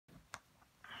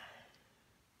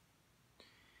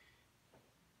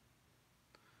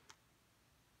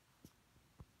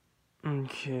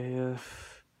Okay,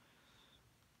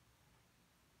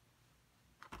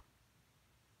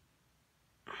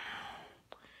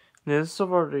 this is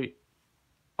already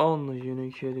on the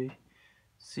UniKitty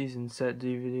season set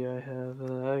DVD I have.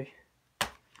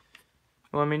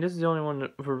 Well, I mean, this is the only one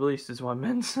that released, is what I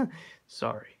meant.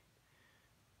 Sorry.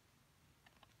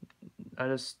 I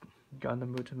just got in the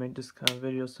mood to make this kind of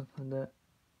video, something like that.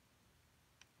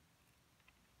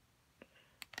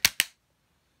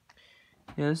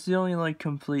 Yeah, this is the only, like,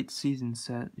 complete season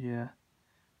set, yeah,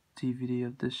 DVD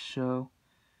of this show.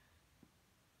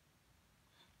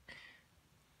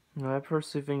 I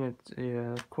personally think it's,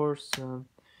 yeah, of course,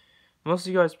 most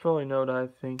of you guys probably know that I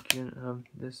think,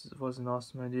 this was an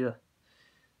awesome idea.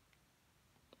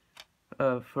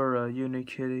 For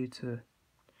UniKitty to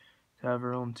have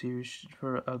her own TV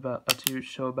about a TV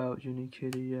show about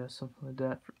UniKitty, yeah, something like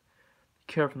that.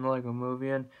 Care from the Lego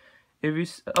Movie. And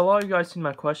if a lot of you guys seen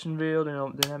my question video,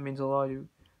 then that means a lot of you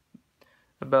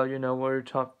about what your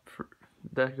top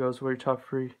that goes where your top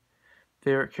 3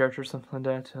 favorite characters, something like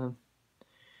that.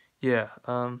 Yeah,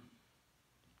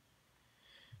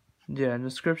 yeah, in the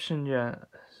description, yeah,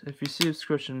 if you see the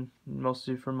description,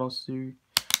 for most of you,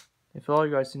 if all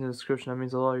you guys see in the description, that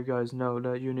means a lot of you guys know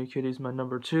that UniKitty is my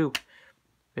number 2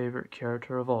 favorite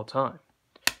character of all time.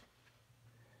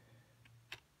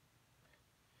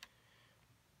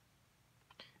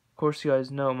 Of course, you guys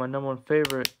know my number 1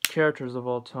 favorite characters of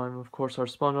all time, of course, are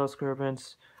SpongeBob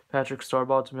SquarePants, Patrick Star,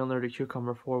 Milner, the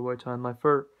Cucumber, 4-Way Time. My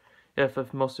third, if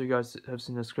most of you guys have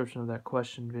seen the description of that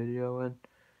question video,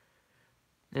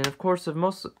 and of course, if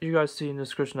most of you guys see in the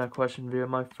description of that question video,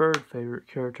 my third favorite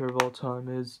character of all time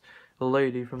is a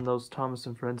lady from those Thomas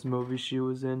and Friends movies she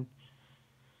was in.